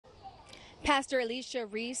Pastor Alicia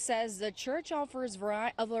Reese says the church offers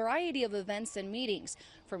a variety of events and meetings,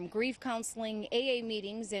 from grief counseling, AA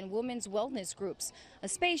meetings, and women's wellness groups, a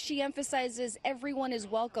space she emphasizes everyone is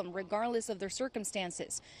welcome regardless of their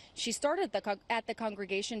circumstances. She started at the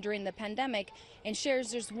congregation during the pandemic and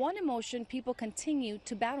shares there's one emotion people continue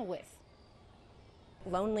to battle with.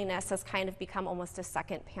 Loneliness has kind of become almost a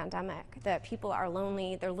second pandemic, that people are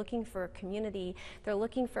lonely, they're looking for a community, they're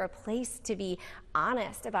looking for a place to be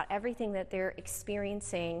honest about everything that they're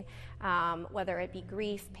experiencing, whether it be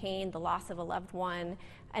grief, pain, the loss of a loved one,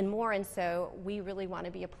 and more. And so we really want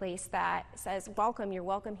to be a place that says, welcome, you're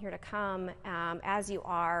welcome here to come as you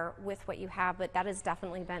are with what you have, but that has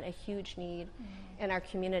definitely been a huge need in our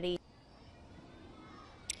community.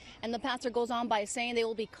 And the pastor goes on by saying they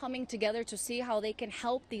will be coming together to see how they can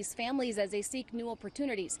help these families as they seek new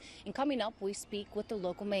opportunities. And coming up, we speak with the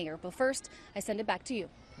local mayor. But first, I send it back to you.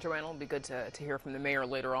 Joanna, it'll be good to hear from the mayor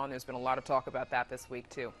later on. There's been a lot of talk about that this week,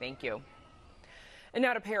 too. Thank you. And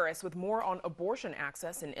now to Paris with more on abortion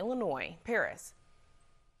access in Illinois. Paris.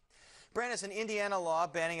 Brandis, an Indiana law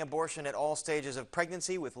banning abortion at all stages of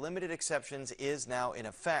pregnancy with limited exceptions is now in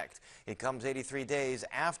effect. It comes 83 days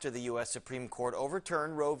after the U.S. Supreme Court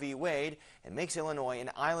overturned Roe v. Wade and makes Illinois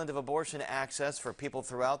an island of abortion access for people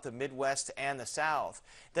throughout the Midwest and the South.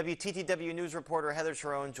 WTTW News reporter Heather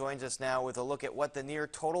Sharon joins us now with a look at what the near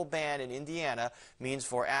total ban in Indiana means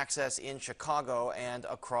for access in Chicago and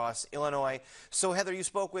across Illinois. So, Heather, you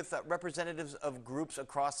spoke with representatives of groups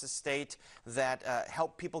across the state that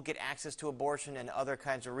help people get access to abortion and other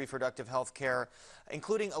kinds of reproductive health care,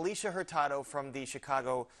 including Alicia Hurtado from the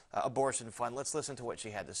Chicago Abortion Fund. Let's listen to what she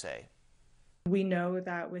had to say. We know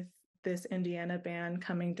that with this Indiana ban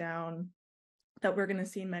coming down, that we're going to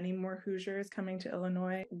see many more Hoosiers coming to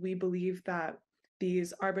Illinois. We believe that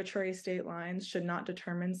these arbitrary state lines should not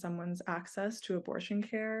determine someone's access to abortion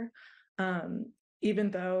care. Even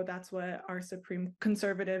though that's what our Supreme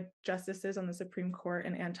conservative justices on the Supreme Court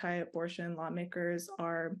and anti-abortion lawmakers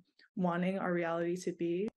are wanting our reality to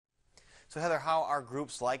be. So, Heather, how are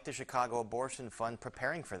groups like the Chicago Abortion Fund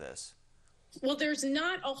preparing for this? Well, there's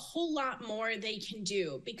not a whole lot more they can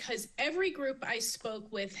do because every group I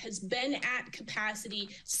spoke with has been at capacity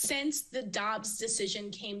since the Dobbs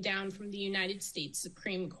decision came down from the United States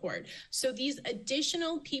Supreme Court. So these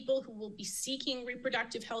additional people who will be seeking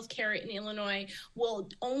reproductive health care in Illinois will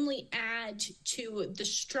only add to the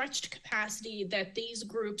stretched capacity that these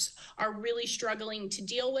groups are really struggling to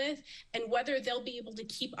deal with. And whether they'll be able to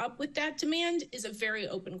keep up with that demand is a very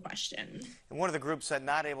open question. And one of the groups that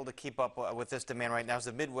not able to keep up with this demand right now is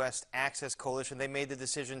the Midwest Access Coalition. They made the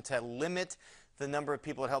decision to limit the number of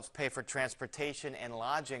people it helps pay for transportation and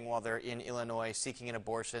lodging while they're in Illinois seeking an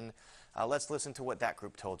abortion. Let's listen to what that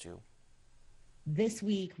group told you. This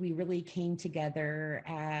week, we really came together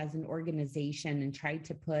as an organization and tried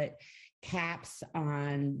to put caps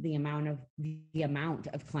on the amount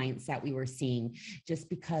of clients that we were seeing, just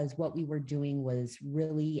because what we were doing was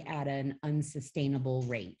really at an unsustainable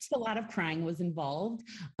rate. A lot of crying was involved,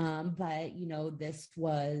 but this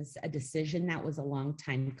was a decision that was a long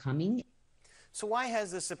time coming. So why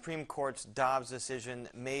has the Supreme Court's Dobbs decision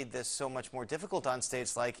made this so much more difficult on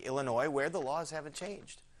states like Illinois, where the laws haven't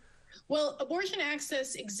changed? Well, abortion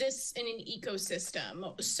access exists in an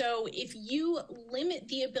ecosystem. So if you limit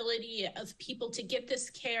the ability of people to get this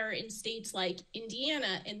care in states like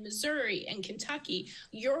Indiana and Missouri and Kentucky,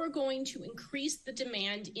 you're going to increase the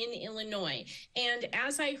demand in Illinois. And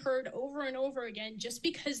as I heard over and over again, just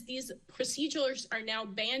because these procedures are now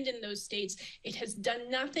banned in those states, it has done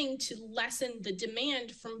nothing to lessen the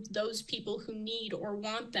demand from those people who need or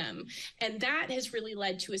want them. And that has really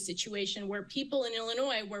led to a situation where people in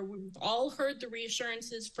Illinois, where we've all heard the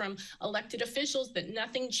reassurances from elected officials that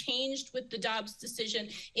nothing changed with the Dobbs decision,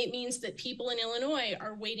 it means that people in Illinois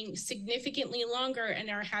are waiting significantly longer and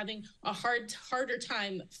are having a harder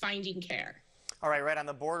time finding care. All right on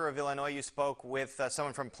the border of Illinois, you spoke with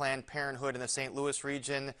someone from Planned Parenthood in the St. Louis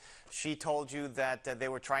region. She told you that they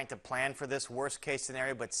were trying to plan for this worst-case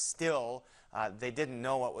scenario, but still they didn't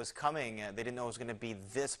know what was coming. They didn't know it was going to be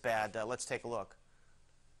this bad. Let's take a look.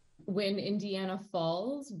 When Indiana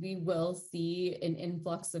falls, we will see an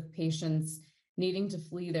influx of patients needing to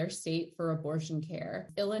flee their state for abortion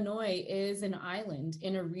care. Illinois is an island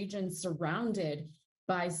in a region surrounded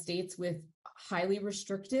by states with highly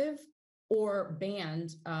restrictive or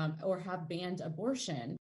banned or have banned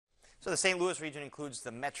abortion. So the St. Louis region includes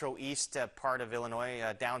the Metro East part of Illinois,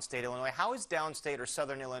 downstate Illinois. How is downstate or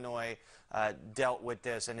southern Illinois dealt with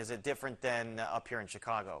this, and is it different than up here in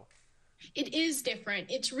Chicago? It is different.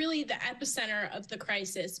 It's really the epicenter of the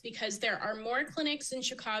crisis because there are more clinics in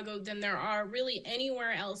Chicago than there are really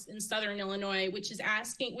anywhere else in Southern Illinois, which is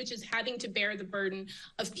having to bear the burden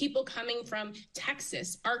of people coming from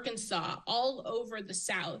Texas, Arkansas, all over the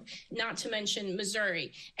South, not to mention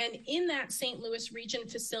Missouri. And in that St. Louis region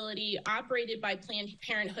facility operated by Planned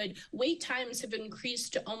Parenthood, wait times have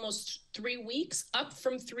increased to almost 3 weeks, up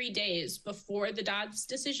from 3 days before the Dobbs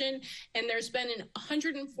decision. And there's been an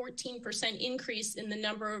 114% increase in the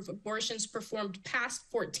number of abortions performed past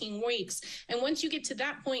 14 weeks. And once you get to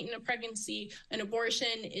that point in a pregnancy, an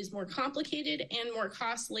abortion is more complicated and more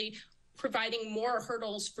costly, providing more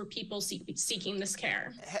hurdles for people seeking this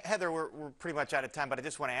care. Heather, we're pretty much out of time, but I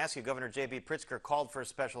just want to ask you, Governor J.B. Pritzker called for a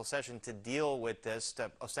special session to deal with this,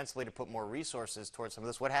 ostensibly to put more resources towards some of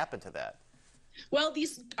this. What happened to that? Well,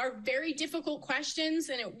 these are very difficult questions,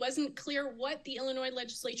 and it wasn't clear what the Illinois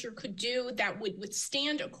legislature could do that would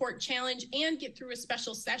withstand a court challenge and get through a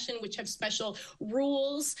special session, which have special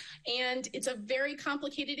rules. And it's a very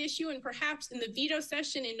complicated issue, and perhaps in the veto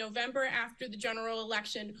session in November after the general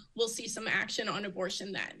election, we'll see some action on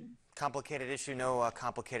abortion then. Complicated issue, no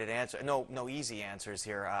complicated answer, no easy answers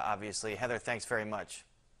here, obviously. Heather, thanks very much.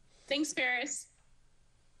 Thanks, Paris.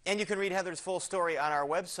 And you can read Heather's full story on our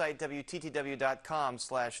website,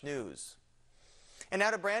 WTTW.com/news. And now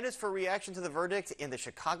to Brandis for reaction to the verdict in the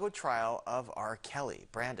Chicago trial of R. Kelly.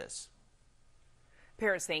 Brandis.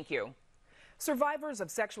 Paris, thank you. Survivors of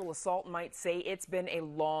sexual assault might say it's been a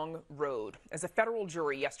long road, as a federal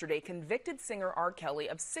jury yesterday convicted singer R. Kelly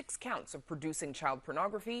of 6 counts of producing child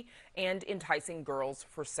pornography and enticing girls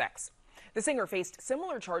for sex. The singer faced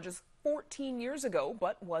similar charges 14 years ago,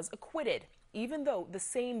 but was acquitted, even though the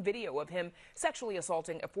same video of him sexually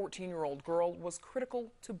assaulting a 14-year-old girl was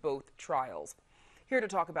critical to both trials. Here to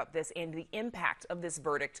talk about this and the impact of this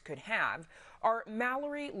verdict could have are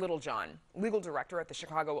Mallory Littlejohn, legal director at the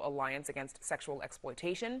Chicago Alliance Against Sexual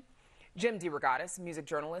Exploitation, Jim DeRogatis, music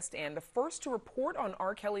journalist and the first to report on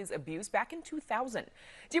R. Kelly's abuse back in 2000.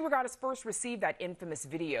 DeRogatis first received that infamous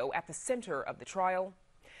video at the center of the trial,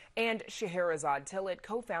 and Scheherazade Tillett,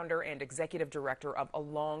 co-founder and executive director of A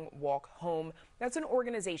Long Walk Home. That's an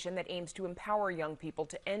organization that aims to empower young people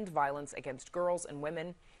to end violence against girls and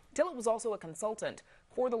women. Tillett was also a consultant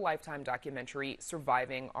for the Lifetime documentary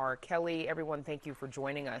Surviving R. Kelly. Everyone, thank you for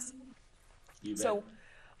joining us. So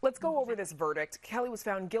let's go over this verdict. Kelly was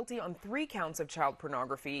found guilty on 3 counts of child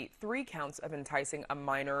pornography, 3 counts of enticing a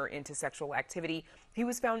minor into sexual activity. He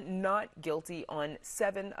was found not guilty on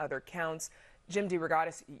 7 other counts. Jim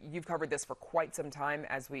DeRogatis, you've covered this for quite some time,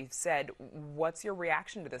 as we've said. What's your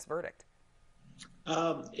reaction to this verdict?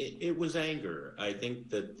 It was anger. I think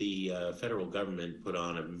that the federal government put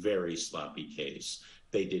on a very sloppy case.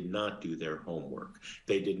 They did not do their homework.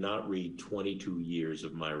 They did not read 22 years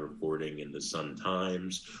of my reporting in the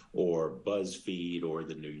Sun-Times or BuzzFeed or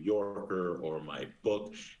the New Yorker or my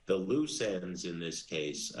book. The loose ends in this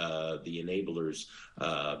case, the enablers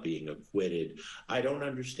being acquitted, I don't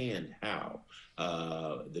understand how.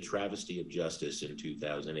 The travesty of justice in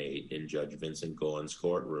 2008 in Judge Vincent Golan's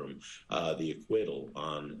courtroom, the acquittal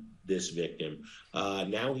on this victim.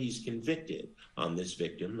 Now he's convicted on this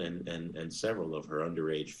victim and several of her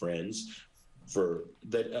underage friends for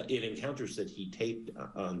that in encounters that he taped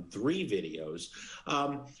on 3 videos.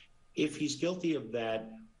 If he's guilty of that,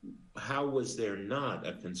 how was there not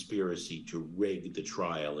a conspiracy to rig the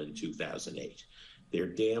trial in 2008? There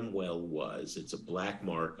damn well was. It's a black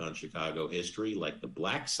mark on Chicago history, like the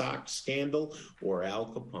Black Sox scandal or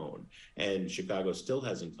Al Capone. And Chicago still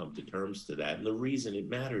hasn't come to terms to that. And the reason it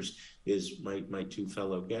matters is my 2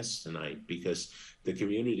 fellow guests tonight, because the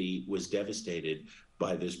community was devastated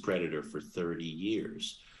by this predator for 30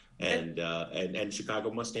 years. And Chicago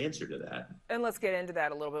must answer to that. And let's get into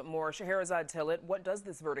that a little bit more. Scheherazade Tillett, what does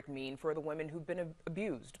this verdict mean for the women who've been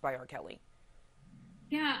abused by R. Kelly?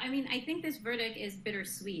 Yeah, I mean, I think this verdict is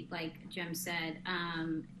bittersweet, like Jim said.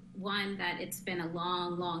 One, that it's been a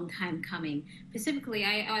long, long time coming. Specifically,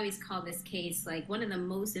 I always call this case like one of the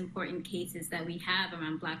most important cases that we have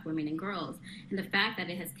around Black women and girls. And the fact that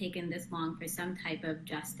it has taken this long for some type of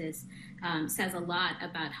justice says a lot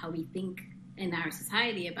about how we think in our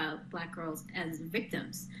society about Black girls as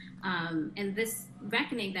victims. And this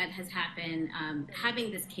reckoning that has happened,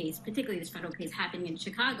 having this case, particularly this federal case, happening in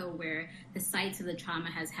Chicago, where the sites of the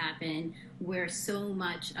trauma has happened, where so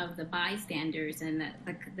much of the bystanders and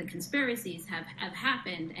the conspiracies have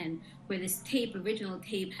happened, and where this original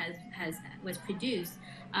tape was produced,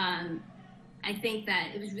 I think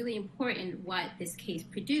that it was really important what this case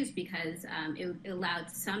produced because it allowed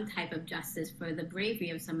some type of justice for the bravery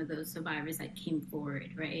of some of those survivors that came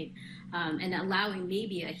forward, right? And allowing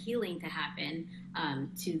maybe a healing to happen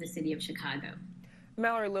to the city of Chicago.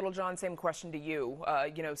 Mallory Littlejohn, same question to you.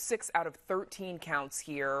 6 out of 13 counts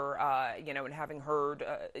here, and having heard,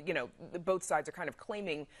 both sides are kind of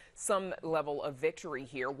claiming some level of victory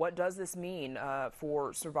here. What does this mean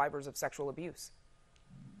for survivors of sexual abuse?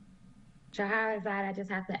 Shahrazad, I just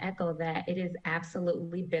have to echo that it is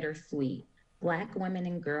absolutely bittersweet. Black women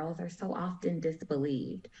and girls are so often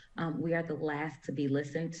disbelieved. We are the last to be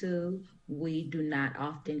listened to. We do not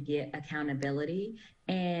often get accountability.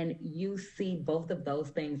 And you see both of those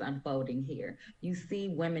things unfolding here. You see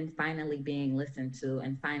women finally being listened to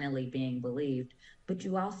and finally being believed, but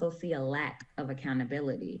you also see a lack of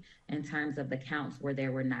accountability in terms of the counts where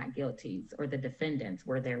there were not guilties or the defendants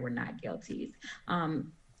where there were not guilties.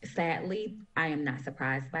 Sadly, I am not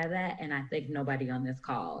surprised by that, and I think nobody on this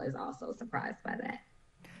call is also surprised by that.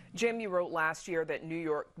 Jim, you wrote last year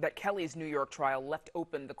that Kelly's New York trial left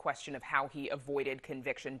open the question of how he avoided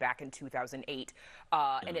conviction back in 2008,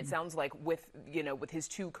 and it sounds like with his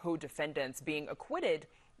 2 co-defendants being acquitted,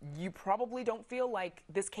 you probably don't feel like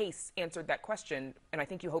this case answered that question, and I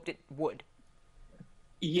think you hoped it would.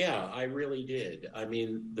 Yeah, I really did. I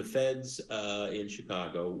mean, the feds in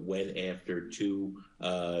Chicago went after 2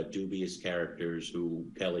 dubious characters who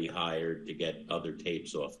Kelly hired to get other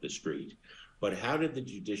tapes off the street. But how did the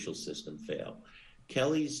judicial system fail?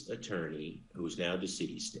 Kelly's attorney, who's now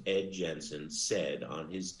deceased, Ed Jensen, said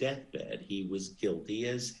on his deathbed he was guilty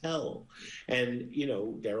as hell. And,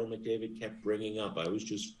 Daryl McDavid kept bringing up, I was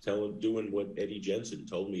just doing what Eddie Jensen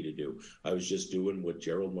told me to do. I was just doing what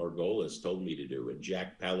Gerald Margolis told me to do. And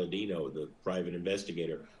Jack Palladino, the private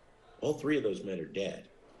investigator, all 3 of those men are dead.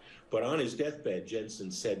 But on his deathbed, Jensen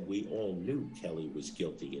said we all knew Kelly was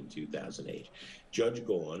guilty in 2008. Judge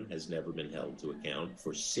Gaughan has never been held to account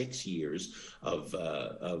for 6 years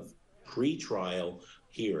of pre-trial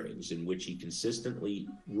hearings in which he consistently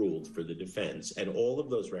ruled for the defense, and all of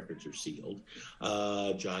those records are sealed.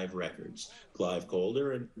 Jive records. Clive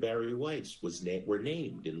Calder and Barry Weiss were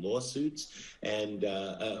named in lawsuits, and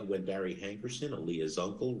when Barry Hankerson, Aaliyah's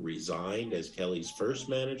uncle, resigned as Kelly's first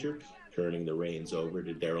manager, turning the reins over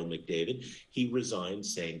to Daryl McDavid, he resigned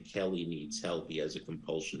saying Kelly needs help. He has a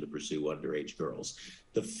compulsion to pursue underage girls.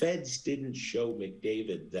 The feds didn't show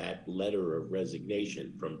McDavid that letter of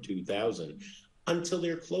resignation from 2000 until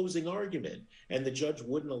their closing argument, and the judge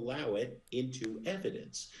wouldn't allow it into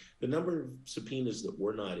evidence. The number of subpoenas that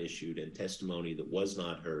were not issued and testimony that was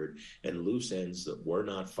not heard and loose ends that were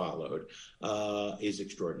not followed is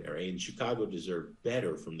extraordinary. And Chicago deserved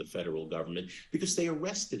better from the federal government because they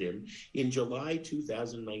arrested him in July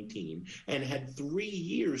 2019 and had 3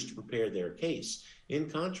 years to prepare their case. In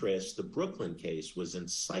contrast, the Brooklyn case was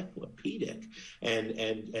encyclopedic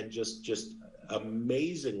and just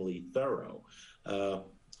amazingly thorough.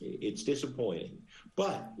 It's disappointing.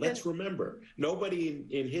 But let's remember, nobody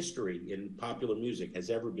in history in popular music has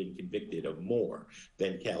ever been convicted of more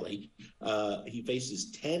than Kelly. He faces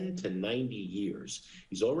 10 to 90 years.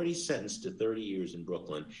 He's already sentenced to 30 years in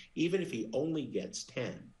Brooklyn. Even if he only gets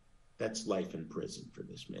 10, that's life in prison for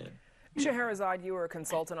this man. Shahrazad, you were a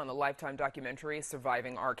consultant on the Lifetime documentary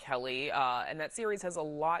Surviving R. Kelly, and that series has a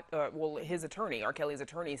lot, his attorney, R. Kelly's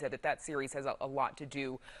attorney, said that series has a lot to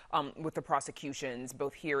do with the prosecutions,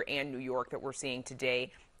 both here and New York, that we're seeing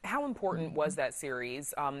today. How important was that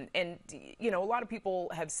series? And, a lot of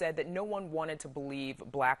people have said that no one wanted to believe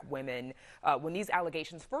black women when these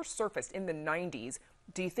allegations first surfaced in the 90s.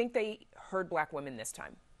 Do you think they heard black women this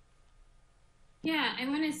time? Yeah, I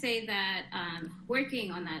want to say that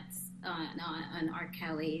working on that, on R.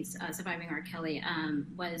 Kelly's, Surviving R. Kelly,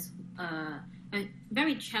 was a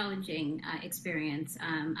very challenging experience.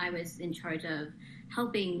 I was in charge of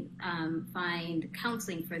helping find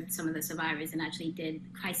counseling for some of the survivors and actually did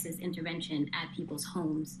crisis intervention at people's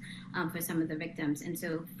homes for some of the victims. And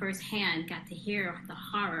so firsthand got to hear the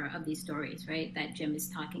horror of these stories, right, that Jim is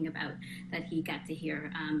talking about, that he got to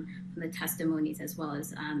hear from the testimonies as well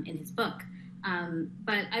as in his book.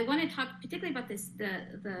 But I want to talk particularly about this,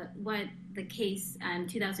 what the case in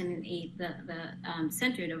 2008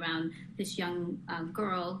 centered around this young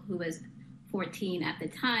girl who was 14 at the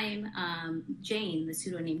time, Jane, the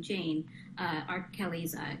pseudonym Jane, R.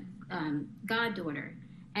 Kelly's goddaughter,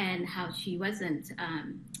 and how she wasn't,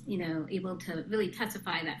 able to really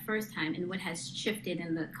testify that first time, and what has shifted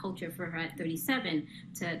in the culture for her at 37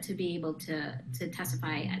 to be able to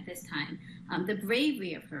testify at this time. The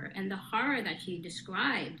bravery of her and the horror that she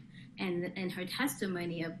described, and her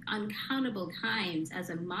testimony of uncountable times as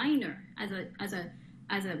a minor, as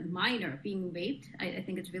a minor being raped. I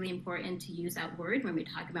think it's really important to use that word when we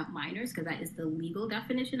talk about minors, because that is the legal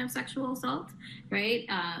definition of sexual assault, right?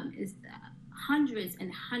 Is hundreds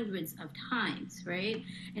and hundreds of times, right?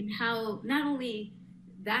 And how not only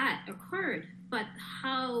that occurred, but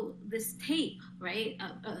how this tape, right?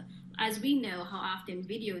 As we know, how often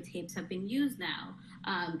videotapes have been used now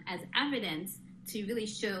as evidence to really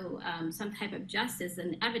show some type of justice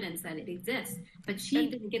and evidence that it exists. But she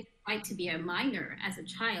didn't get the right to be a minor as a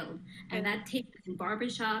child. And that tape was in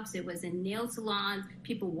barbershops, it was in nail salons,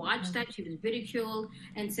 people watched that, she was ridiculed.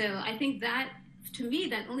 And so I think that, to me,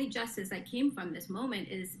 that only justice that came from this moment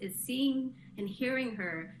is seeing and hearing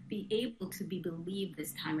her be able to be believed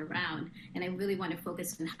this time around. And I really want to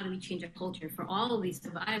focus on how do we change our culture for all of these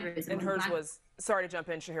survivors. And hers was, sorry to jump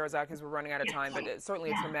in, Scheherazade, because we're running out of time, but it's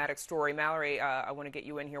certainly a traumatic story. Mallory, I want to get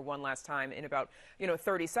you in here one last time in about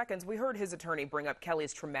 30 seconds. We heard his attorney bring up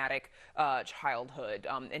Kelly's traumatic childhood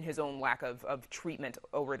and his own lack of treatment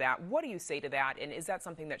over that. What do you say to that? And is that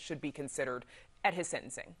something that should be considered at his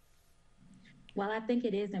sentencing? Well, I think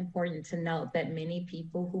it is important to note that many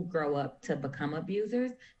people who grow up to become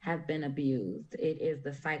abusers have been abused. It is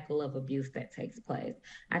the cycle of abuse that takes place.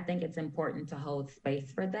 I think it's important to hold space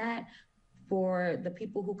for that. For the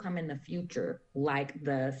people who come in the future, like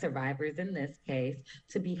the survivors in this case,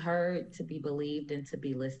 to be heard, to be believed, and to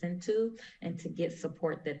be listened to, and to get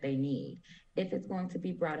support that they need. If it's going to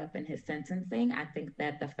be brought up in his sentencing, I think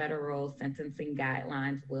that the federal sentencing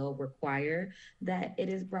guidelines will require that it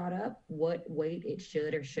is brought up. What weight it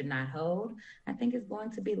should or should not hold, I think is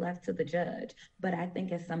going to be left to the judge. But I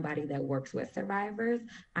think as somebody that works with survivors,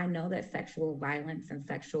 I know that sexual violence and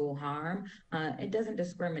sexual harm, it doesn't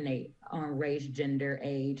discriminate on race, gender,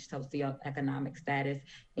 age, socioeconomic status.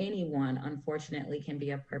 Anyone, unfortunately, can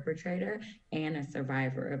be a perpetrator and a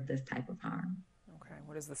survivor of this type of harm.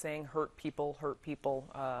 What is the saying? Hurt people, hurt people.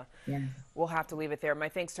 Yes. We'll have to leave it there. My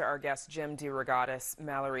thanks to our guests, Jim DeRogatis,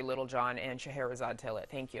 Mallory Littlejohn, and Scheherazade Tillet.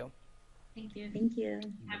 Thank you. Thank you. Thank you.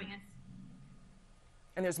 Thanks for having us.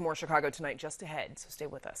 And there's more Chicago Tonight just ahead, so stay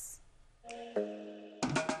with us.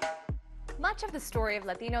 Much of the story of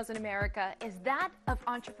Latinos in America is that of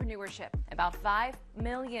entrepreneurship. About 5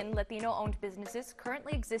 million Latino-owned businesses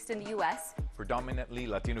currently exist in the U.S. Predominantly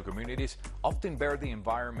Latino communities often bear the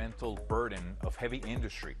environmental burden of heavy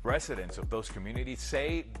industry. Residents of those communities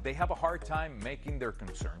say they have a hard time making their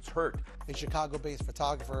concerns heard. A Chicago-based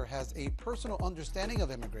photographer has a personal understanding of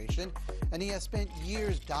immigration, and he has spent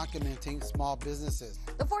years documenting small businesses.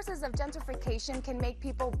 The forces of gentrification can make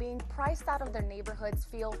people being priced out of their neighborhoods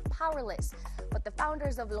feel powerless. But the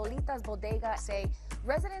founders of Lolita's Bodega say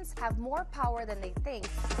residents have more power than they think.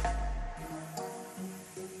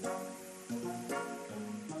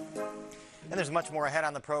 And there's much more ahead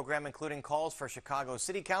on the program, including calls for Chicago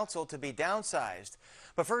City Council to be downsized.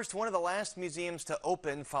 But first, one of the last museums to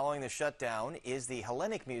open following the shutdown is the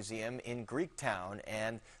Hellenic Museum in Greektown,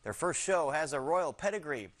 and their first show has a royal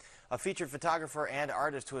pedigree. A featured photographer and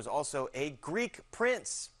artist who is also a Greek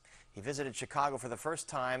prince. He visited Chicago for the first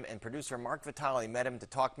time, and producer Mark Vitale met him to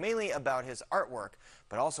talk mainly about his artwork,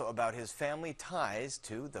 but also about his family ties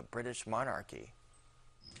to the British monarchy.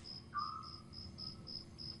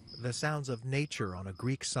 The sounds of nature on a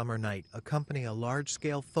Greek summer night accompany a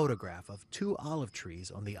large-scale photograph of 2 olive trees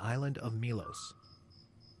on the island of Milos.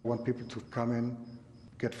 I want people to come in,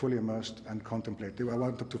 get fully immersed, and contemplate. I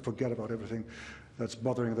want them to forget about everything that's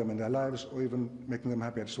bothering them in their lives or even making them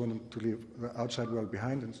happy. I just want them to leave the outside world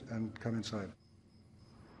behind and come inside.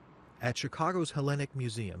 At Chicago's Hellenic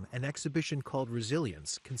Museum, an exhibition called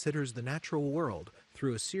Resilience considers the natural world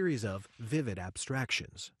through a series of vivid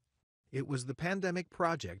abstractions. It was the pandemic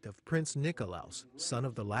project of Prince Nikolaos, son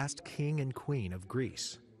of the last king and queen of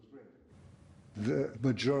Greece. The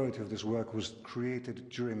majority of this work was created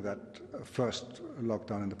during that first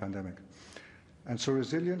lockdown in the pandemic. And so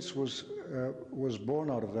Resilience was born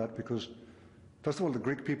out of that because, first of all, the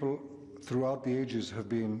Greek people throughout the ages have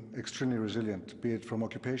been extremely resilient, be it from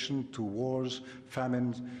occupation to wars,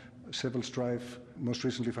 famines, civil strife, most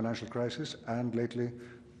recently financial crisis, and lately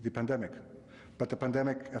the pandemic. But the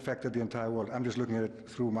pandemic affected the entire world. I'm just looking at it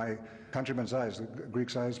through my countrymen's eyes, the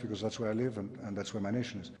Greek's eyes, because that's where I live and that's where my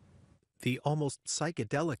nation is. The almost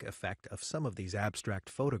psychedelic effect of some of these abstract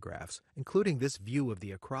photographs, including this view of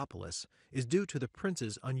the Acropolis, is due to the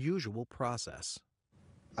prince's unusual process.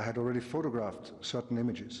 I had already photographed certain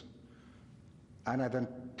images, and I then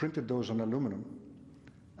printed those on aluminum,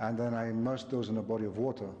 and then I immersed those in a body of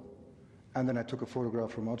water, and then I took a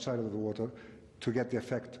photograph from outside of the water to get the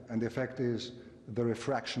effect. And the effect is the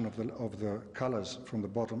refraction of the colors from the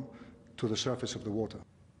bottom to the surface of the water.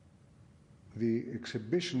 The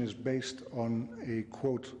exhibition is based on a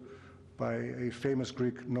quote by a famous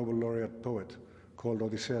Greek Nobel laureate poet called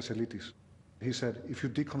Odysseus Elitis. He said, if you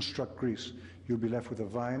deconstruct Greece, you'll be left with a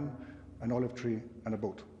vine, an olive tree, and a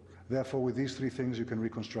boat. Therefore, with these three things, you can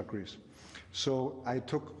reconstruct Greece. So I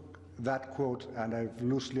took that quote and I've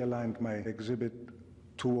loosely aligned my exhibit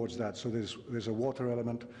towards that. So there's a water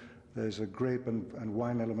element, there's a grape and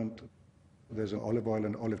wine element, there's an olive oil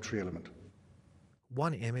and olive tree element.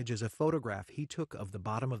 One image is a photograph he took of the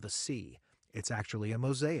bottom of the sea. It's actually a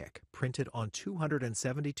mosaic printed on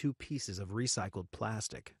 272 pieces of recycled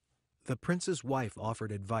plastic. The prince's wife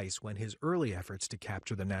offered advice when his early efforts to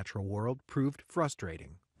capture the natural world proved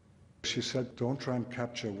frustrating. She said, don't try and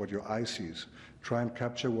capture what your eye sees. Try and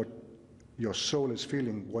capture what your soul is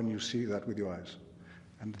feeling when you see that with your eyes.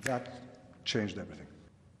 And that changed everything.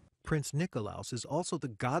 Prince Nikolaos is also the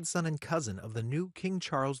godson and cousin of the new King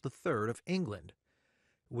Charles III of England.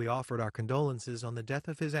 We offered our condolences on the death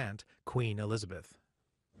of his aunt, Queen Elizabeth.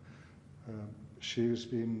 She's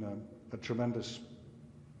been a tremendous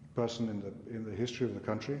person in the history of the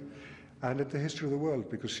country and in the history of the world,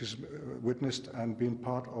 because she's witnessed and been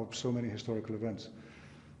part of so many historical events.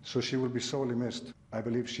 So she will be sorely missed. I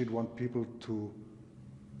believe she'd want people to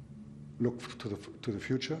look to the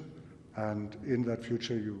future, and in that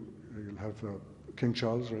future you'll have King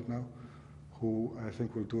Charles right now, who I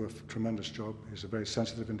think will do a tremendous job. He's a very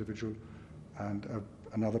sensitive individual and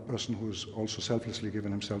another person who's also selflessly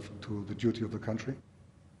given himself to the duty of the country,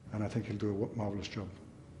 and I think he'll do a marvelous job.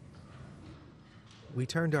 We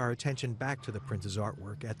turned our attention back to the prince's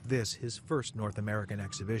artwork at this, his first North American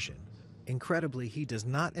exhibition. Incredibly, he does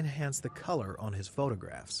not enhance the color on his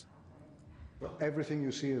photographs. Well, everything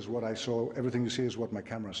you see is what I saw, everything you see is what my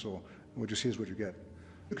camera saw, what you see is what you get.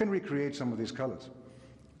 You can recreate some of these colors,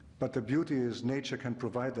 but the beauty is nature can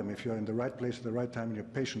provide them if you're in the right place at the right time and you're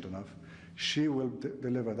patient enough. She will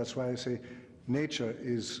deliver. That's why I say nature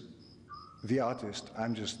is the artist,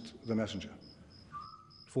 I'm just the messenger.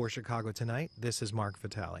 For Chicago Tonight, this is Mark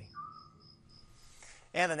Vitale.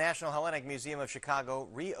 And the National Hellenic Museum of Chicago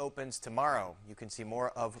reopens tomorrow. You can see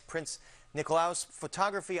more of Prince Nikolaos'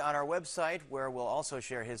 photography on our website, where we'll also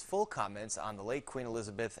share his full comments on the late Queen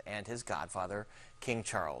Elizabeth and his godfather, King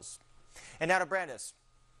Charles. And now to Brandis.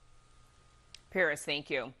 Paris, thank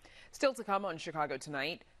you. Still to come on Chicago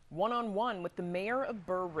Tonight, one-on-one with the mayor of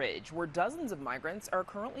Burr Ridge, where dozens of migrants are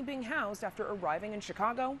currently being housed after arriving in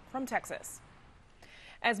Chicago from Texas.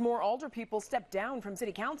 As more older people step down from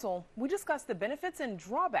city council, we discuss the benefits and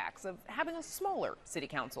drawbacks of having a smaller city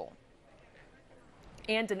council.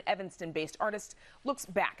 And an Evanston-based artist looks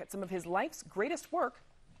back at some of his life's greatest work,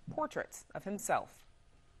 portraits of himself.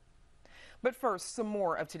 But first, some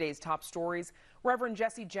more of today's top stories. Reverend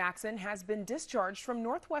Jesse Jackson has been discharged from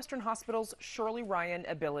Northwestern Hospital's Shirley Ryan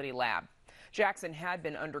Ability Lab. Jackson had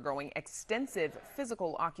been undergoing extensive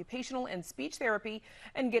physical, occupational, and speech therapy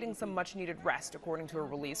and getting some much-needed rest, according to a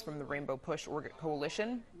release from the Rainbow Push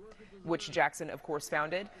Coalition, which Jackson, of course,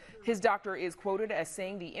 founded. His doctor is quoted as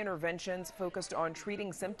saying the interventions focused on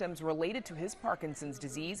treating symptoms related to his Parkinson's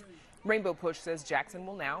disease. Rainbow Push says Jackson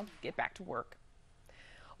will now get back to work.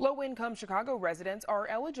 Low-income Chicago residents are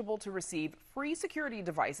eligible to receive free security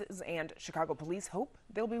devices, and Chicago police hope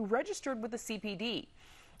they'll be registered with the CPD.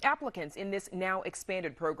 Applicants in this now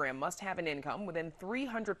expanded program must have an income within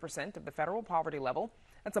 300% of the federal poverty level.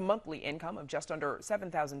 That's a monthly income of just under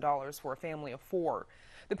 $7,000 for a family of 4.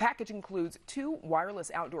 The package includes 2 wireless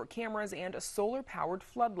outdoor cameras and a solar-powered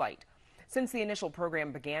floodlight. Since the initial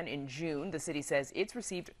program began in June, the city says it's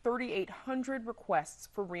received 3,800 requests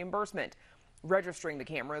for reimbursement. Registering the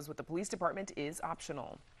cameras with the police department is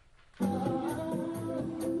optional.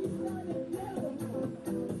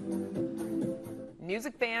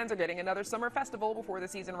 Music fans are getting another summer festival before the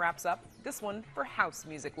season wraps up, this one for house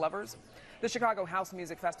music lovers. The Chicago House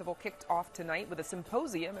Music Festival kicked off tonight with a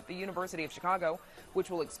symposium at the University of Chicago, which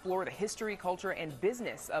will explore the history, culture, and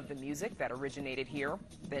business of the music that originated here.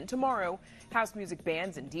 Then tomorrow, house music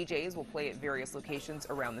bands and DJs will play at various locations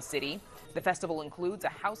around the city. The festival includes a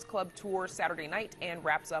house club tour Saturday night and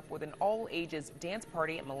wraps up with an all-ages dance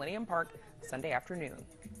party at Millennium Park Sunday afternoon.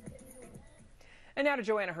 And now to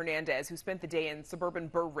Joanna Hernandez, who spent the day in suburban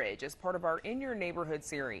Burr Ridge as part of our In Your Neighborhood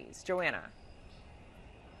series. Joanna.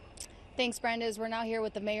 Thanks, Brandis. We're now here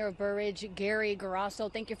with the mayor of Burr Ridge, Gary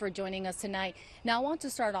Garasso. Thank you for joining us tonight. Now, I want to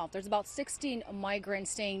start off. There's about 16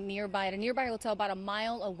 migrants staying nearby at a nearby hotel about a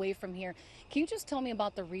mile away from here. Can you just tell me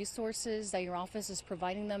about the resources that your office is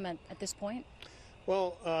providing them at this point?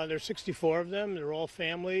 Well, there's 64 of them. They're all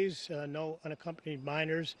families, no unaccompanied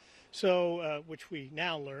minors. So, which we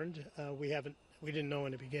now learned, we didn't know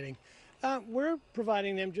in the beginning. We're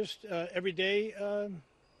providing them just everyday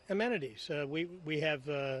amenities. We have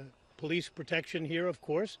police protection here, of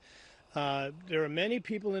course. There are many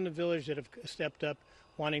people in the village that have stepped up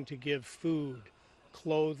wanting to give food,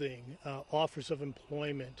 clothing, offers of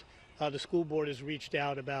employment. The school board has reached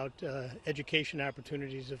out about education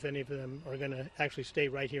opportunities if any of them are going to actually stay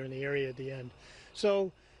right here in the area at the end.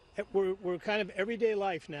 So we're kind of everyday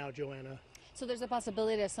life now, Joanna. So there's a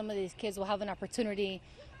possibility that some of these kids will have an opportunity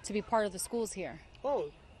to be part of the schools here. Oh,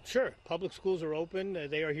 sure. Public schools are open.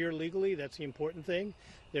 They are here legally. That's the important thing.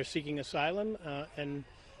 They're seeking asylum, and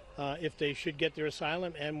if they should get their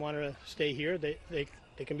asylum and want to stay here, they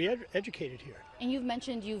can be educated here. And you've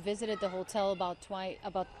mentioned you visited the hotel about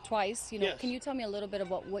twice. Yes. Can you tell me a little bit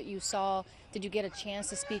about what you saw? Did you get a chance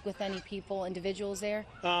to speak with any individuals there?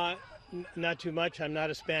 Not too much. I'm not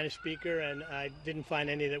a Spanish speaker, and I didn't find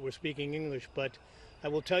any that were speaking English, but I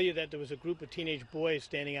will tell you that there was a group of teenage boys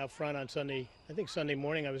standing out front on Sunday. I think Sunday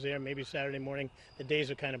morning I was there, maybe Saturday morning. The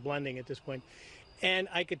days are kind of blending at this point. And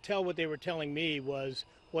I could tell what they were telling me was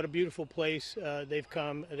what a beautiful place they've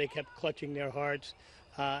come. They kept clutching their hearts,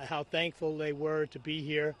 how thankful they were to be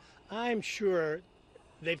here. I'm sure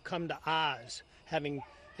they've come to Oz, having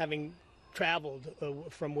traveled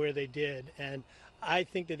from where they did. And I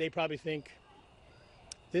think that they probably think,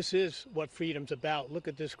 this is what freedom's about. Look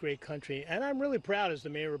at this great country. And I'm really proud as the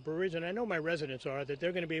mayor of Burr Ridge, and I know my residents are, that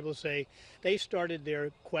they're going to be able to say they started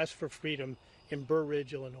their quest for freedom in Burr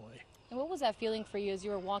Ridge, Illinois. And what was that feeling for you as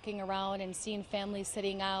you were walking around and seeing families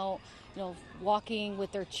sitting out, walking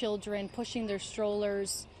with their children, pushing their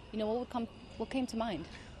strollers? What came to mind?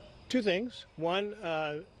 Two things. One,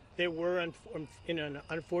 they were in an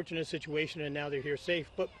unfortunate situation, and now they're here safe.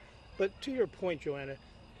 But to your point, Joanna,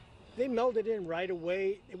 they melded in right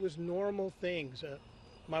away. It was normal things.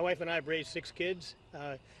 My wife and I have raised 6 kids,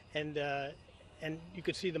 and you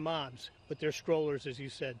could see the moms with their strollers, as you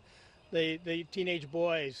said. The teenage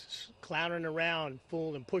boys clowning around,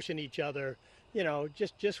 fooling and pushing each other,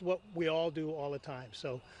 just what we all do all the time.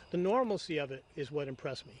 So the normalcy of it is what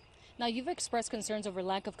impressed me. Now, you've expressed concerns over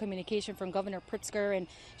lack of communication from Governor Pritzker and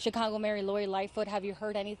Chicago Mayor Lori Lightfoot. Have you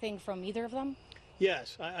heard anything from either of them?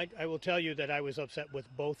 Yes, I will tell you that I was upset with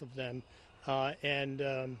both of them.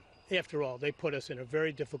 After all, they put us in a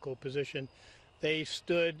very difficult position. They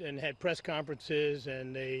stood and had press conferences,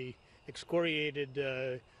 and they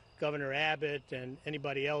excoriated Governor Abbott and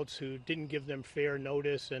anybody else who didn't give them fair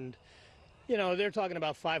notice. And, they're talking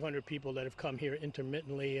about 500 people that have come here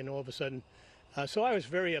intermittently, and all of a sudden. So I was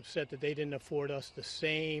very upset that they didn't afford us the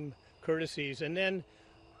same courtesies. And then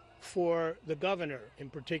for the governor in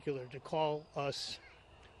particular to call us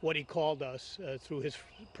what he called us through his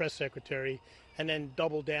press secretary, and then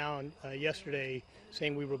double down yesterday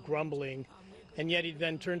saying we were grumbling, and yet he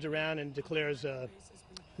then turns around and declares an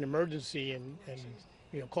emergency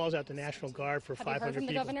and calls out the National Guard for 500 people. Have you heard from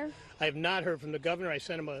the governor? I have not heard from the governor. I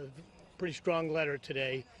sent him a pretty strong letter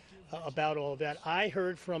today about all of that. I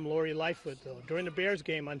heard from Lori Lightfoot, though. During the Bears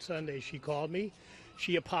game on Sunday, she called me.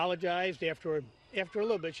 She apologized after a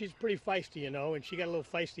little bit. She's pretty feisty, and she got a little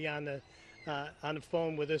feisty on the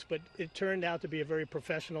phone with us, but it turned out to be a very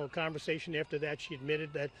professional conversation. After that, she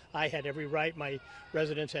admitted that I had every right, my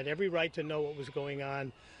residents had every right to know what was going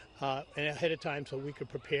on and ahead of time so we could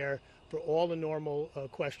prepare for all the normal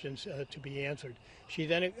questions to be answered. She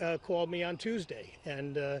then called me on Tuesday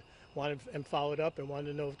and followed up and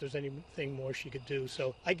wanted to know if there's anything more she could do.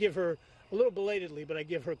 So I give her, a little belatedly, but I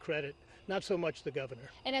give her credit. Not so much the governor.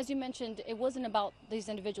 And as you mentioned, it wasn't about these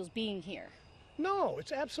individuals being here. No,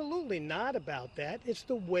 it's absolutely not about that. It's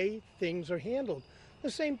the way things are handled.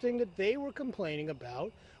 The same thing that they were complaining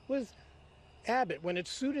about with Abbott. When it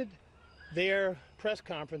suited their press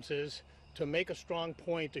conferences to make a strong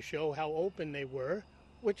point to show how open they were,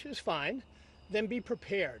 which is fine, then be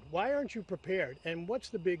prepared. Why aren't you prepared? And what's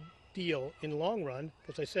the big deal in the long run?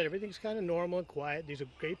 Because I said everything's kind of normal and quiet. These are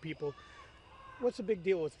great people. What's the big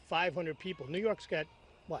deal with 500 people? New York's got,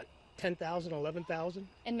 10,000, 11,000?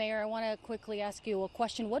 And Mayor, I want to quickly ask you a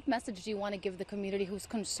question. What message do you want to give the community who's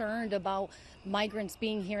concerned about migrants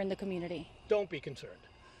being here in the community? Don't be concerned.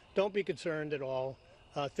 Don't be concerned at all.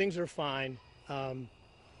 Things are fine.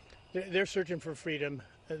 They're searching for freedom.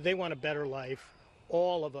 They want a better life.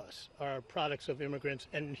 All of us are products of immigrants.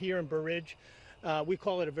 And here in Burr Ridge, we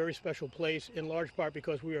call it a very special place, in large part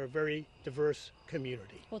because we are a very diverse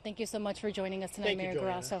community. Well, thank you so much for joining us tonight, Mayor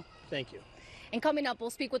Garasso. Thank you. And coming up, we'll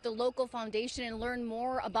speak with the local foundation and learn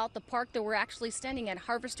more about the park that we're actually standing at,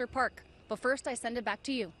 Harvester Park. But first, I send it back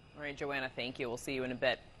to you. All right, Joanna, thank you. We'll see you in a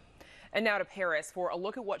bit. And now to Paris for a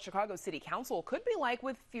look at what Chicago City Council could be like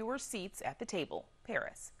with fewer seats at the table.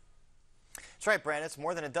 Paris. That's right, Brandis.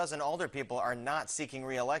 More than a dozen alder people are not seeking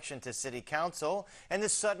re-election to City Council, and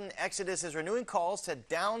this sudden exodus is renewing calls to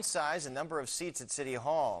downsize the number of seats at City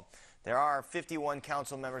Hall. There are 51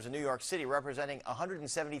 council members in New York City representing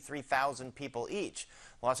 173,000 people each.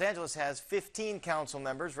 Los Angeles has 15 council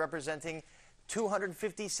members representing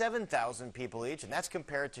 257,000 people each, and that's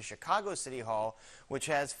compared to Chicago City Hall, which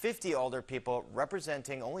has 50 alder people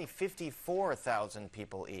representing only 54,000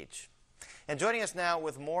 people each. And joining us now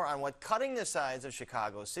with more on what cutting the size of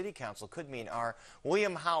Chicago City Council could mean are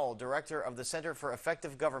William Howell, Director of the Center for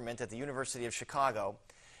Effective Government at the University of Chicago,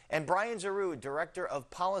 and Brian Giroux, Director of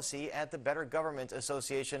Policy at the Better Government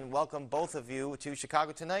Association. Welcome, both of you, to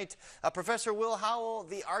Chicago Tonight. Professor Will Howell,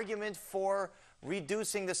 the argument for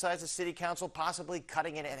reducing the size of City Council, possibly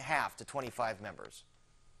cutting it in half to 25 members.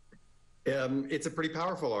 It's a pretty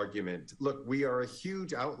powerful argument. Look, we are a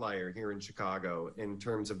huge outlier here in Chicago in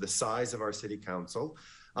terms of the size of our City Council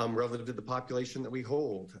relative to the population that we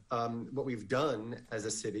hold. What we've done as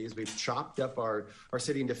a city is we've chopped up our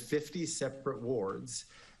city into 50 separate wards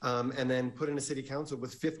and then put in a City Council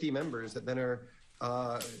with 50 members that then are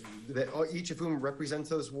each of whom represents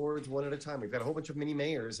those wards one at a time. We've got a whole bunch of mini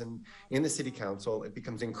mayors, and in the City Council, it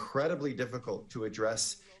becomes incredibly difficult to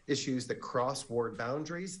address issues that cross ward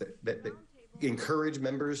boundaries, that encourage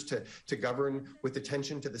members to govern with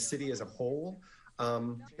attention to the city as a whole.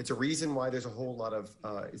 It's a reason why there's a whole lot of,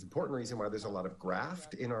 it's an important reason why there's a lot of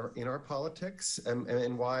graft in our politics,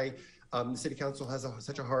 and why the City Council has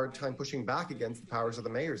such a hard time pushing back against the powers of the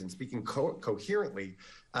mayors and speaking coherently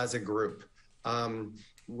as a group.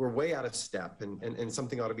 We're way out of step, and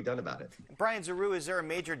something ought to be done about it. Brian Giroux, is there a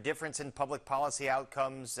major difference in public policy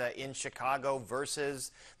outcomes in Chicago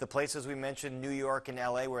versus the places we mentioned, New York and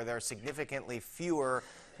LA, where there are significantly fewer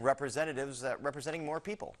representatives representing more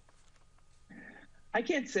people? I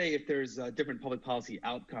can't say if there's different public policy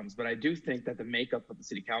outcomes, but I do think that the makeup of the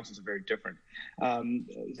City Councils are very different.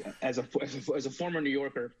 As a former New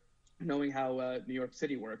Yorker, knowing how New York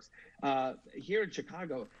City works. Here in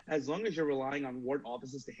Chicago, as long as you're relying on ward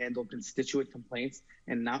offices to handle constituent complaints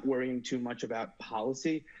and not worrying too much about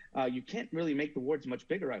policy, you can't really make the wards much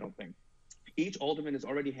bigger, I don't think. Each alderman is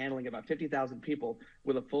already handling about 50,000 people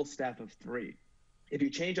with a full staff of 3. If you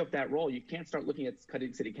change up that role, you can't start looking at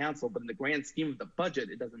cutting City Council, but in the grand scheme of the budget,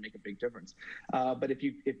 it doesn't make a big difference. But if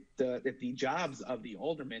the jobs of the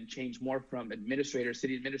aldermen change more from administrators,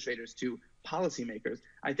 city administrators, to policymakers,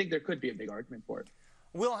 I think there could be a big argument for it.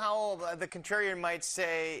 Will Howell, the contrarian might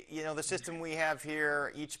say, you know, the system we have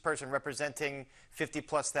here, each person representing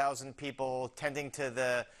 50,000+ people, tending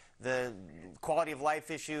to the quality of life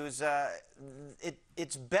issues,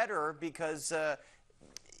 it's better because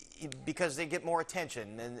they get more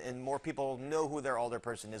attention and more people know who their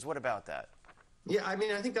alderperson is. What about that? Yeah, I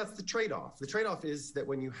mean, I think that's the trade-off. The trade-off is that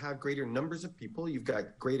when you have greater numbers of people, you've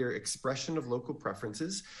got greater expression of local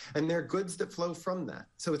preferences, and there are goods that flow from that.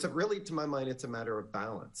 So it's really, to my mind, it's a matter of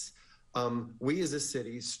balance. We as a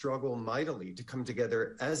city struggle mightily to come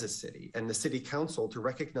together as a city, and the City Council to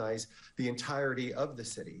recognize the entirety of the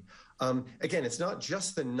city. Again, it's not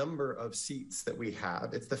just the number of seats that we have,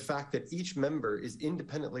 it's the fact that each member is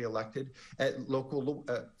independently elected at local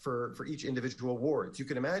for each individual wards. You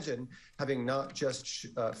can imagine having not just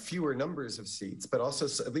fewer numbers of seats, but also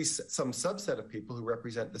at least some subset of people who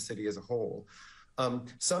represent the city as a whole.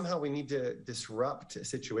 Somehow we need to disrupt a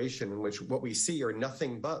situation in which what we see are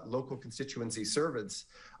nothing but local constituency servants,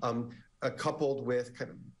 coupled with kind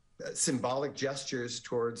of symbolic gestures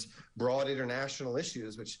towards broad international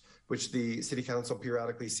issues, which the City Council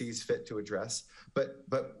periodically sees fit to address. But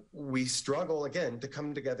we struggle, again, to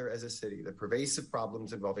come together as a city. The pervasive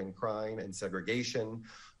problems involving crime and segregation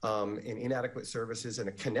and inadequate services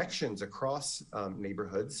and connections across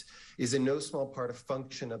neighborhoods is in no small part a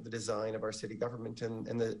function of the design of our city government, and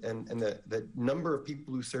the number of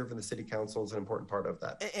people who serve in the City Council is an important part of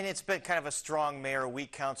that. And it's been kind of a strong mayor,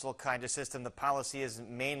 weak council kind of system. The policy is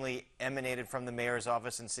mainly emanated from the mayor's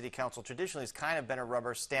office, and City Council traditionally has kind of been a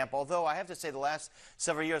rubber stamp. Although I have to say the last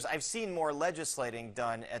several years I've seen more legislating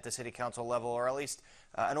done at the City Council level, or at least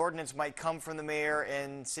an ordinance might come from the mayor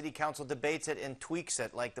and City Council debates it and tweaks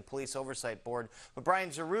it, like the Police Oversight Board. But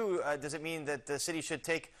Brian Giroux, does it mean that the city should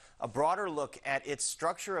take a broader look at its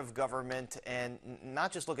structure of government and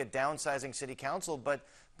not just look at downsizing City Council, but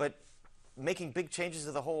making big changes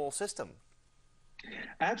to the whole system?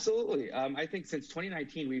 Absolutely. I think since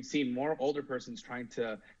 2019, we've seen more older persons trying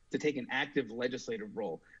to take an active legislative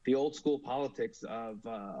role. The old school politics of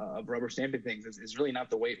rubber stamping things is really not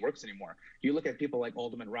the way it works anymore. You look at people like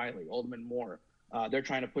Alderman Riley, Alderman Moore, They're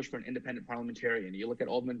trying to push for an independent parliamentarian. You look at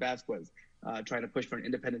Alderman Vasquez trying to push for an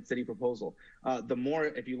independent city proposal.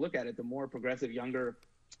 If you look at it, the more progressive, younger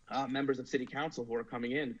members of city council who are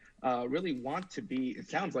coming in really want to be, it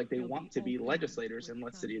sounds like they want to be legislators and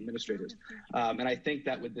less city administrators. And I think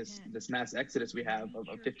that with this mass exodus we have of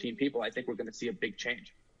 15 people, I think we're going to see a big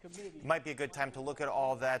change. Might be a good time to look at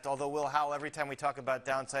all that. Although, Will Howell, every time we talk about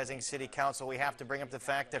downsizing city council, we have to bring up the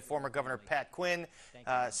fact that former Governor Pat Quinn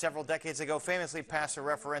several decades ago famously passed a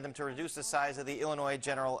referendum to reduce the size of the Illinois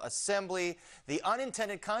General Assembly. The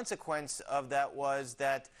unintended consequence of that was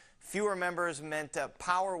that fewer members meant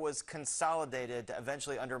power was consolidated,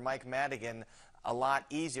 eventually under Mike Madigan, a lot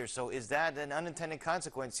easier. So is that an unintended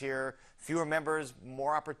consequence here? Fewer members,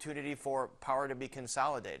 more opportunity for power to be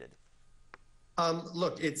consolidated?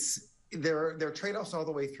 Look, there are trade-offs all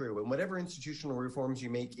the way through, and whatever institutional reforms you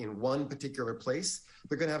make in one particular place,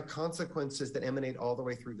 they're going to have consequences that emanate all the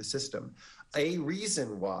way through the system. A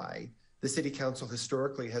reason why the city council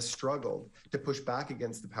historically has struggled to push back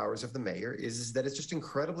against the powers of the mayor is that it's just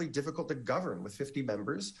incredibly difficult to govern with 50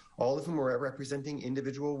 members, all of whom are representing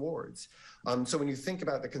individual wards. So when you think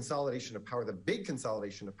about the consolidation of power, the big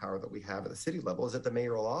consolidation of power that we have at the city level is at the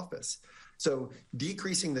mayoral office. So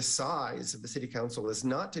decreasing the size of the city council is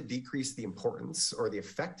not to decrease the importance or the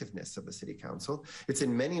effectiveness of the city council. It's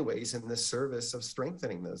in many ways in the service of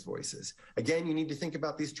strengthening those voices. Again, you need to think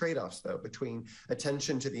about these trade-offs, though, between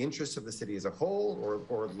attention to the interests of the city as a whole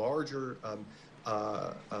or larger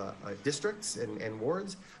districts and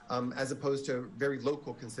wards, as opposed to very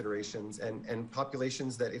local considerations and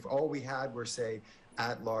populations that if all we had were, say,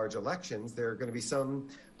 at-large elections, there are going to be some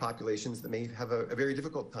populations that may have a very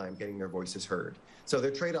difficult time getting their voices heard. So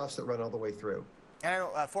there are trade-offs that run all the way through. And I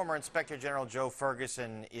know former Inspector General Joe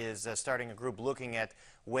Ferguson is starting a group looking at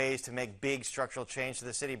ways to make big structural change to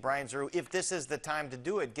the city. Brian Giroux, if this is the time to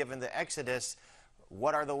do it, given the exodus,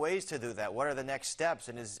 what are the ways to do that? What are the next steps?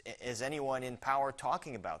 And is anyone in power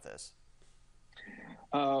talking about this?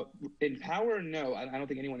 In power, no. I don't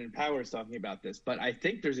think anyone in power is talking about this, but I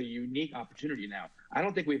think there's a unique opportunity now. I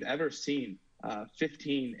don't think we've ever seen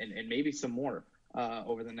 15 and maybe some more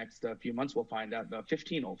over the next few months. We'll find out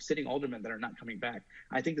 15 sitting aldermen that are not coming back.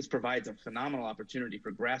 I think this provides a phenomenal opportunity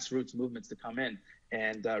for grassroots movements to come in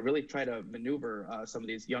and really try to maneuver some of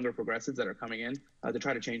these younger progressives that are coming in to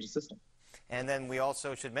try to change the system. And then we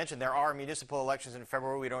also should mention there are municipal elections in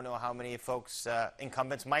February. We don't know how many folks,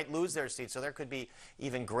 incumbents, might lose their seats. So there could be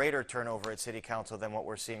even greater turnover at City Council than what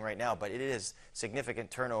we're seeing right now. But it is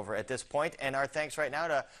significant turnover at this point. And our thanks right now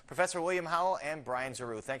to Professor William Howell and Brian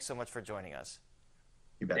Giroux. Thanks so much for joining us.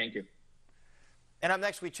 You bet. Thank you. And up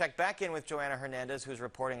next, we check back in with Joanna Hernandez, who's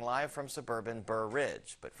reporting live from suburban Burr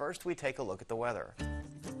Ridge. But first, we take a look at the weather.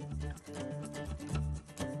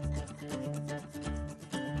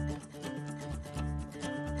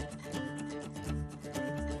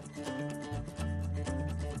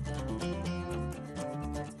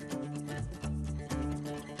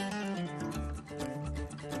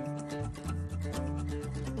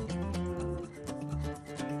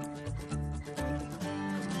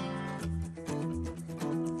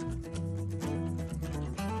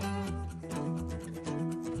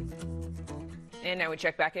 And now we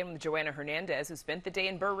check back in with Joanna Hernandez, who spent the day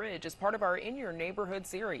in Burr Ridge as part of our In Your Neighborhood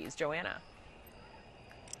series. Joanna.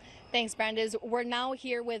 Thanks, Brandes. We're now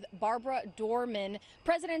here with Barbara Dorman,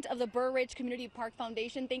 president of the Burr Ridge Community Park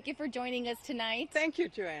Foundation. Thank you for joining us tonight. Thank you,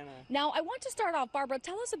 Joanna. Now, I want to start off, Barbara,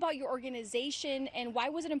 tell us about your organization and why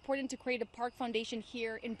was it important to create a park foundation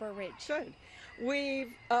here in Burr Ridge? Good. We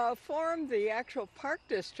formed the actual park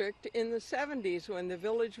district in the 70s when the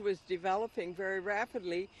village was developing very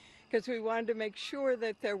rapidly, because we wanted to make sure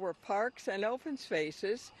that there were parks and open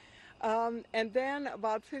spaces. And then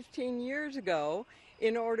about 15 years ago,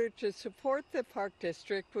 in order to support the park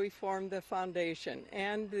district, we formed the foundation.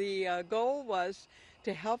 And the goal was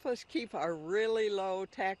to help us keep our really low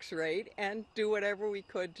tax rate and do whatever we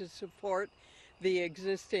could to support the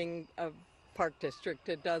existing park district.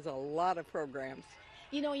 It does a lot of programs.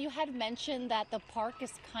 You know, you had mentioned that the park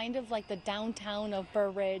is kind of like the downtown of Burr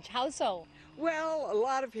Ridge. How so? Well, a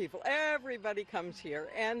lot of people, everybody comes here,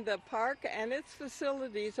 and the park and its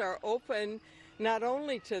facilities are open not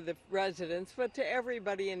only to the residents, but to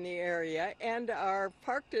everybody in the area. And our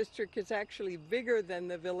park district is actually bigger than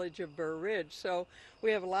the village of Burr Ridge. So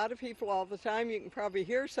we have a lot of people all the time. You can probably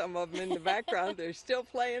hear some of them in the background. They're still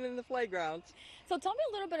playing in the playgrounds. So tell me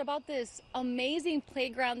a little bit about this amazing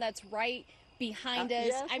playground that's right behind us.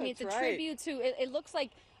 Yes, I mean, it's a tribute to, it looks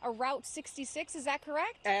like a Route 66, is that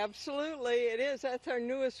correct? Absolutely, it is. That's our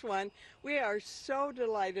newest one. We are so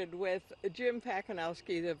delighted with Jim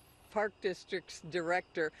Pakanowski, the Park District's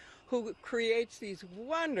director, who creates these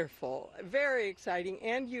wonderful, very exciting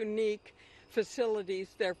and unique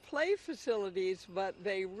facilities. They're play facilities, but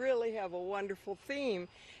they really have a wonderful theme.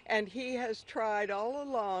 And he has tried all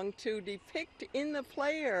along to depict in the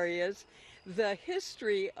play areas the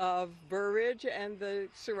history of Burr Ridge and the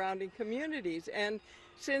surrounding communities. And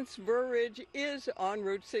since Burr Ridge is on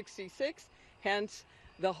Route 66, hence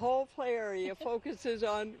the whole play area focuses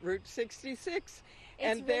on Route 66.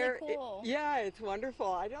 It's really cool. Yeah, it's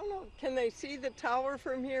wonderful. I don't know, can they see the tower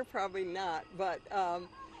from here? Probably not, but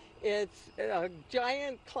it's a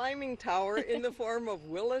giant climbing tower in the form of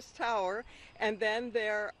Willis Tower, and then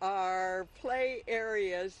there are play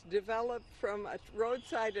areas developed from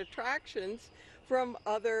roadside attractions from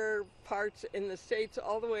other parts in the States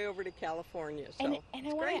all the way over to California. So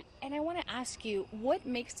I want to ask you, what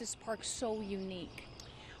makes this park so unique?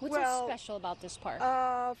 What's so special about this park?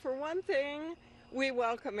 For one thing, we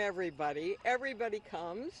welcome everybody. Everybody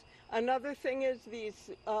comes. Another thing is these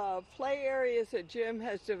play areas that Jim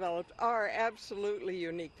has developed are absolutely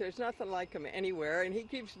unique. There's nothing like them anywhere, and he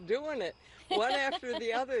keeps doing it one after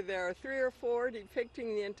the other. There are 3 or 4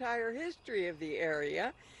 depicting the entire history of the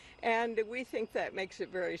area, and we think that makes it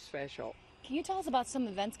very special. Can you tell us about some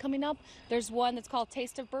events coming up? There's one that's called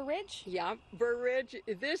Taste of Burr Ridge. Yeah, Burr Ridge.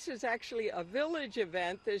 This is actually a village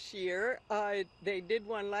event this year. They did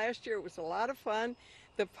one last year. It was a lot of fun.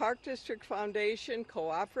 The Park District Foundation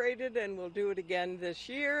cooperated, and we'll do it again this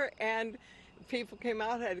year. And people came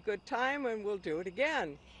out, had a good time, and we'll do it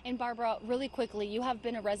again. And Barbara, really quickly, you have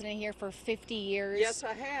been a resident here for 50 years. Yes,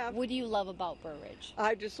 I have. What do you love about Burr Ridge?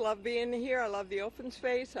 I just love being here. I love the open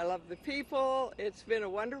space. I love the people. It's been a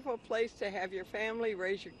wonderful place to have your family,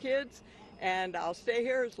 raise your kids, and I'll stay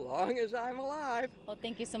here as long as I'm alive. Well,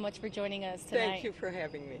 thank you so much for joining us tonight. Thank you for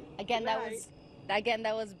having me. Again,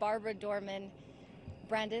 that was Barbara Dorman.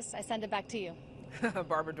 Brandis, I send it back to you.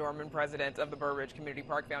 Barbara Dorman, president of the Burr Ridge Community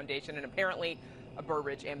Park Foundation, and apparently a Burr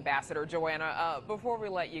Ridge ambassador. Joanna, before we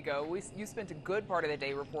let you go, you spent a good part of the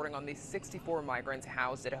day reporting on these 64 migrants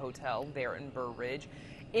housed at a hotel there in Burr Ridge.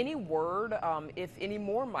 Any word if any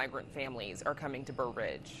more migrant families are coming to Burr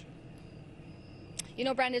Ridge? You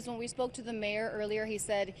know, Brandis, when we spoke to the mayor earlier, he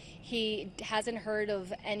said he hasn't heard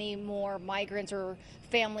of any more migrants or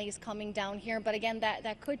families coming down here. But again,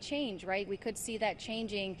 that could change, right? We could see that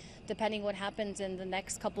changing depending what happens in the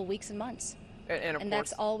next couple weeks and months. And of course,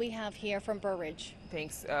 that's all we have here from Burr Ridge.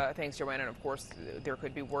 Thanks, Joanna. And of course, there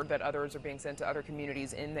could be word that others are being sent to other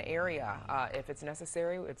communities in the area. If it's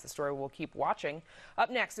necessary, it's a story we'll keep watching. Up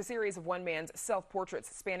next, a series of one man's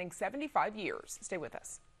self-portraits spanning 75 years. Stay with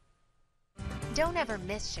us. Don't ever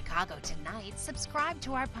miss Chicago Tonight. Subscribe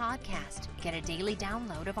to our podcast. Get a daily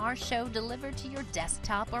download of our show delivered to your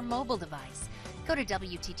desktop or mobile device. Go to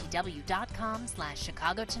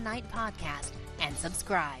WTTW.com/Chicago Tonight podcast and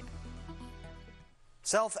subscribe.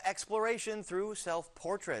 Self-exploration through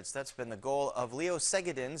self-portraits. That's been the goal of Leo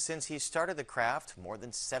Segedin since he started the craft more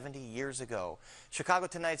than 70 years ago. Chicago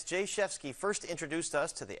Tonight's Jay Shefsky first introduced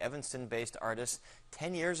us to the Evanston-based artist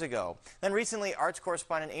 10 years ago. Then recently, arts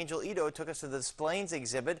correspondent Angel Ito took us to the Displays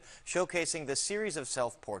exhibit showcasing the series of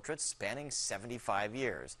self-portraits spanning 75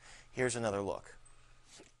 years. Here's another look.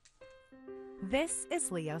 This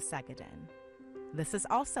is Leo Segedin. This is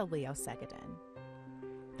also Leo Segedin.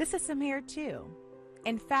 This is Samir too.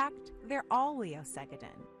 In fact, they're all Leo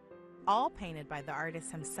Segedin, all painted by the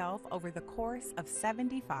artist himself over the course of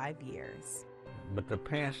 75 years. But the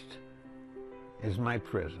past is my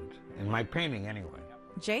present, in my painting anyway.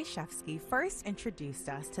 Jay Shefsky first introduced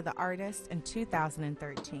us to the artist in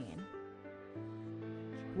 2013.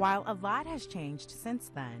 While a lot has changed since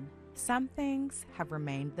then, some things have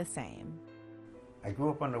remained the same. I grew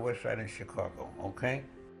up on the west side of Chicago, okay?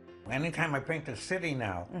 Anytime I paint a city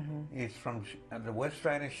now, it's from the west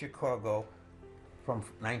side of Chicago from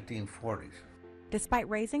 1940s. Despite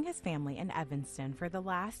raising his family in Evanston for the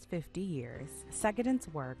last 50 years, Segedin's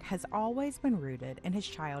work has always been rooted in his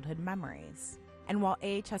childhood memories. And while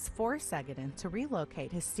age has forced Segedin to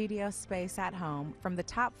relocate his studio space at home from the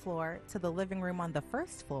top floor to the living room on the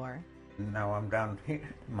first floor, now I'm down here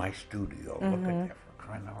in my studio. Look at that, for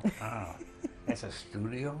crying out loud. It's a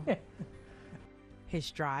studio? his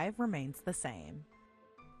drive remains the same.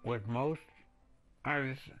 What most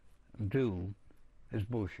artists do is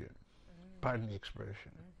bullshit. Pardon the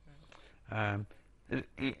expression. I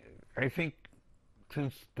think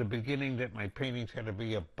since the beginning that my paintings had to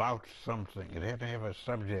be about something. It had to have a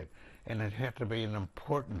subject, and it had to be an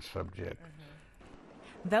important subject.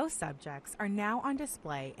 Those subjects are now on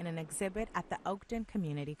display in an exhibit at the Oakton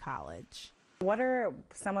Community College. What are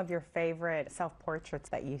some of your favorite self-portraits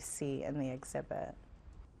that you see in the exhibit?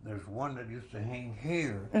 There's one that used to hang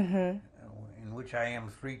here, in which I am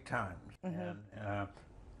 3 times. And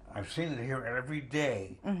I've seen it here every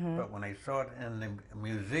day, but when I saw it in the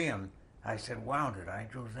museum, I said, wow, did I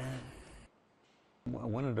do that?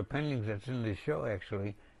 One of the paintings that's in the show,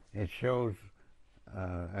 actually, it shows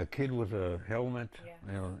a kid with a helmet,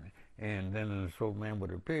 you know, and then this old man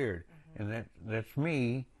with a beard. And that's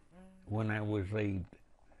me when I was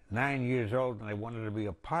 9 years old and I wanted to be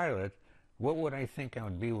a pilot. What would I think I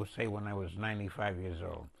would be, say, when I was 95 years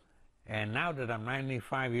old? And now that I'm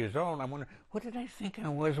 95 years old, I wonder, what did I think I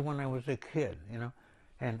was when I was a kid, you know?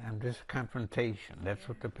 And this confrontation, that's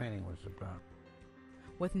what the painting was about.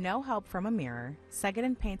 With no help from a mirror,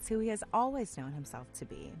 Segedin paints who he has always known himself to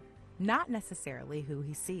be, not necessarily who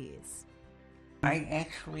he sees. I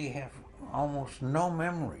actually have almost no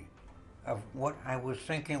memory of what I was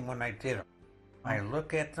thinking when I did them. I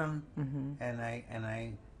look at them and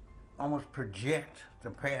I almost project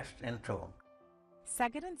the past into them.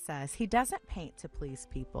 Segedin says he doesn't paint to please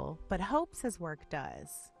people, but hopes his work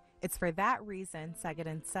does. It's for that reason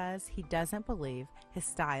Segedin says he doesn't believe his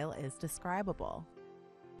style is describable.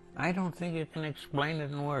 I don't think you can explain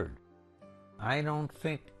it in words. I don't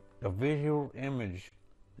think a visual image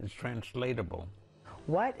is translatable.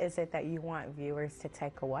 What is it that you want viewers to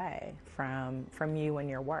take away from you and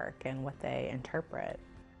your work and what they interpret?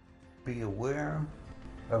 Be aware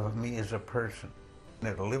of me as a person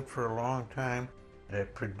that lived for a long time,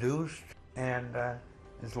 that produced, and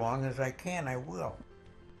as long as I can, I will.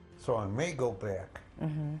 So I may go back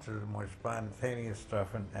to the more spontaneous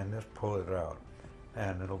stuff and just pull it out.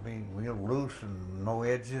 And it'll be real loose and no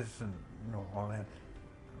edges and, you know, all that.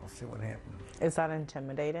 We'll see what happens. Is that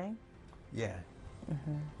intimidating? Yeah.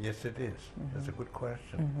 Yes, it is. That's a good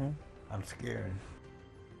question. I'm scared.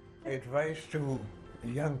 Advice to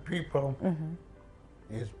young people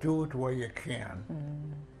is do it where you can.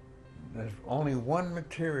 There's only one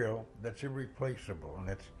material that's irreplaceable, and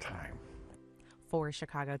that's time. For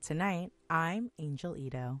Chicago Tonight, I'm Angel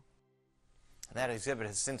Ito. That exhibit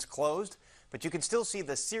has since closed, but you can still see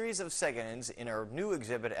the series of Segedins in our new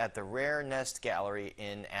exhibit at the Rare Nest Gallery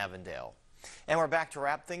in Avondale. And we're back to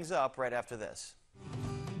wrap things up right after this.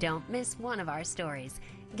 Don't miss one of our stories.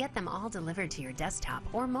 Get them all delivered to your desktop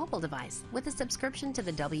or mobile device with a subscription to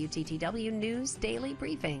the WTTW News Daily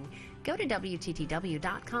Briefing. Go to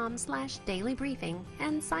WTTW.com/Daily Briefing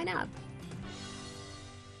and sign up.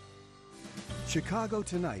 Chicago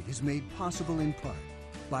Tonight is made possible in part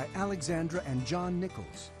by Alexandra and John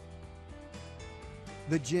Nichols,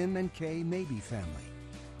 the Jim and Kay Mabey family,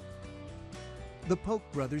 the Polk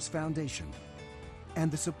Brothers Foundation, and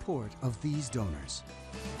the support of these donors.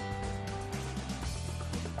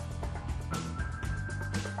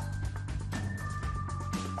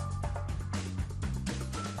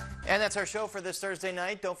 And that's our show for this Thursday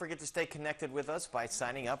night. Don't forget to stay connected with us by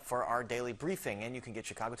signing up for our daily briefing. And you can get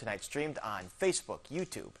Chicago Tonight streamed on Facebook,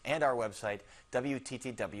 YouTube, and our website,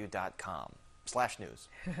 WTTW.com/news.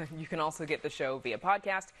 You can also get the show via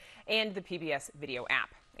podcast and the PBS video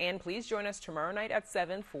app. And please join us tomorrow night at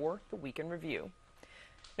 7 for the Weekend Review.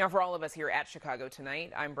 Now, for all of us here at Chicago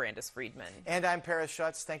Tonight, I'm Brandis Friedman. And I'm Paris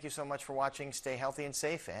Schutz. Thank you so much for watching. Stay healthy and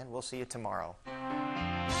safe, and we'll see you tomorrow.